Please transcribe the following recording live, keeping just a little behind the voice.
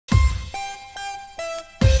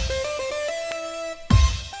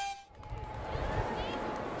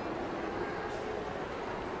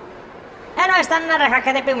esta naranja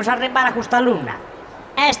que debemos arribar a justa luna.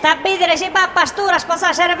 Esta vidre si va pasturas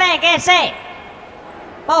possa serve che se.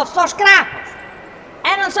 Posso scrapos.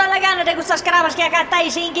 E non sono le gane di questa scrava che accatta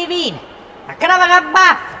i singhivini. La crava che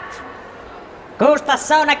baffos. Questa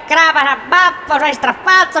sono crava che baffos e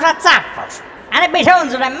straffazos e zaffos. Hanno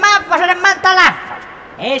bisogno di maffos e mantalaffos.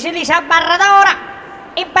 E se li sa barra d'ora,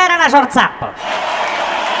 imparano a sorzappos.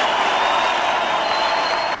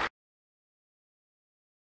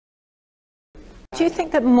 Do you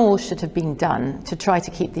think that more should have been done to try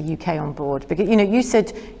to keep the UK on board? Because, you know, you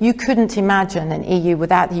said you couldn't imagine an EU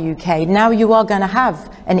without the UK. Now you are going to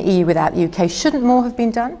have an EU without the UK. Shouldn't more have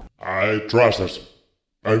been done? I trust us.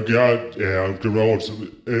 I've got also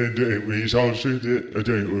we shall see the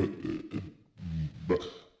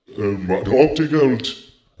opticals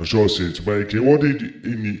associates making what it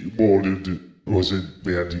in more was it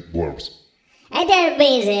very worse. And then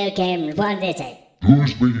we came one day.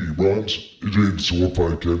 Who's me runs in så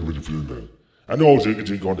fall kan vi finna. And also you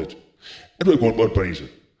can on it. And we got what praise.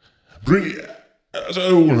 Bri as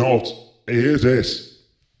a old house. Is this.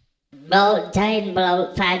 Well, time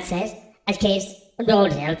below 5 says, as case, no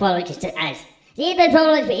help politics to us. The even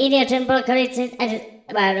problem for India temple corrected and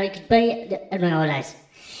I could be and all that.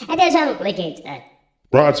 And there's all like it.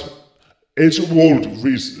 Right. It's a world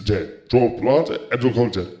with the drop blood and the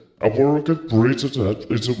culture. I work at Brits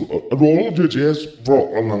it's a role of yes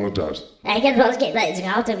for a long time. I can probably get that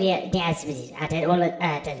out of your gas with it. I don't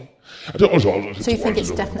want it. So you think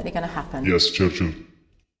it's definitely going to happen? Yes, Churchill.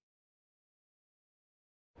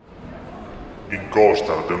 In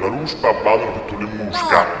costa della ruspa vanno tutte le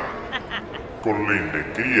musca. Con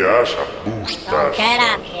l'inde crias a bustas.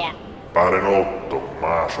 Grazie. Parenotto,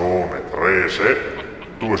 masone, trese.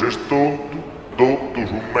 Tu sei tutto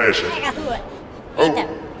su un mese.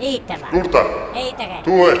 Turta,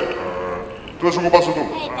 tu sei occupato tu,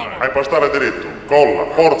 hai pastare diritto, colla,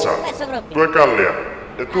 forza, tu è Callia,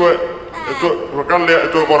 e tu è Callia e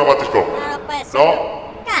tu è buona battiscopa.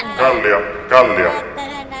 No? Callia.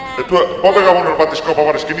 E tu è, poi che vuole il battiscopa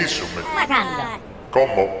fare schinissimo. Ma cando?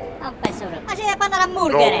 Come? Ma si deve andare a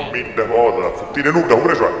murgere. Non mi da fottine nuda,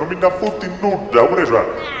 pure qua, non mi da fottine nuda, pure qua.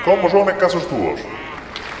 Come sono in caso tuo?